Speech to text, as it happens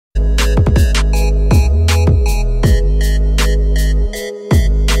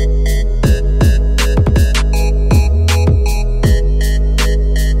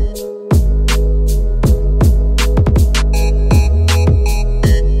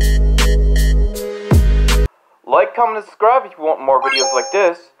comment, and subscribe if you want more videos like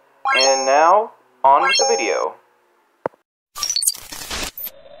this. And now, on with the video.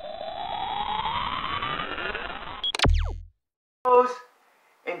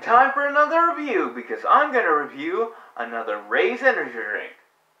 And time for another review, because I'm going to review another Raze energy drink.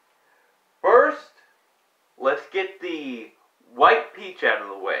 First, let's get the white peach out of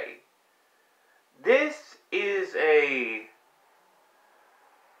the way. This is a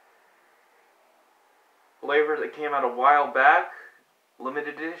flavor that came out a while back,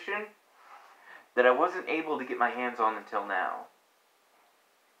 limited edition, that I wasn't able to get my hands on until now.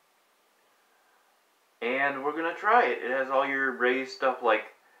 And we're going to try it. It has all your Raze stuff like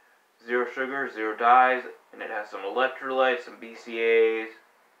 0 sugar, 0 dyes, and it has some electrolytes, some BCAAs,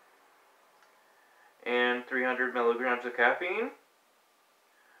 and 300 milligrams of caffeine.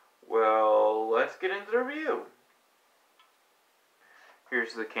 Well, let's get into the review.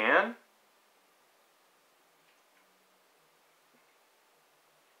 Here's the can.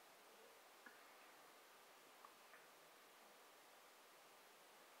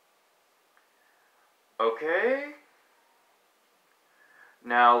 Okay.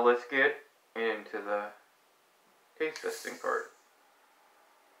 Now let's get into the taste testing part.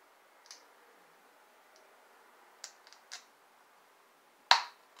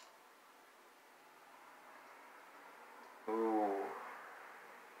 Ooh,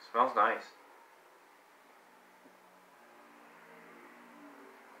 smells nice.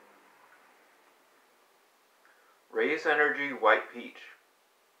 Raze Energy White Peach.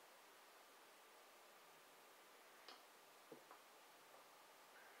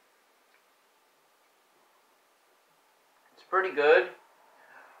 It's pretty good.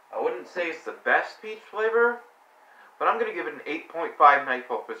 I wouldn't say it's the best peach flavor, but I'm going to give it an 8.5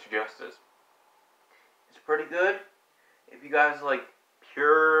 Nightfall for justice. It's pretty good. If you guys like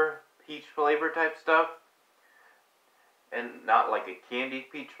pure peach flavor type stuff, and not like a candied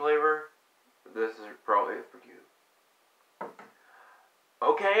peach flavor, this is probably for you.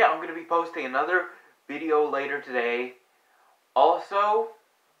 Okay, I'm going to be posting another video later today. Also,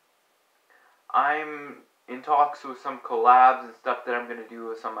 I'm in talks with some collabs and stuff that I'm going to do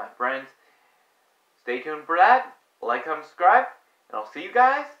with some of my friends. Stay tuned for that. Like, comment, subscribe, and I'll see you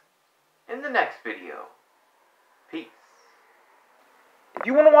guys in the next video. Peace. If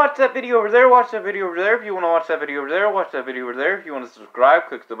you want to watch that video over there, watch that video over there. If you want to watch that video over there, watch that video over there. If you want to subscribe,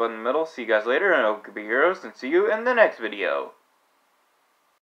 click the button in the middle. See you guys later, and I hope you be heroes, and see you in the next video.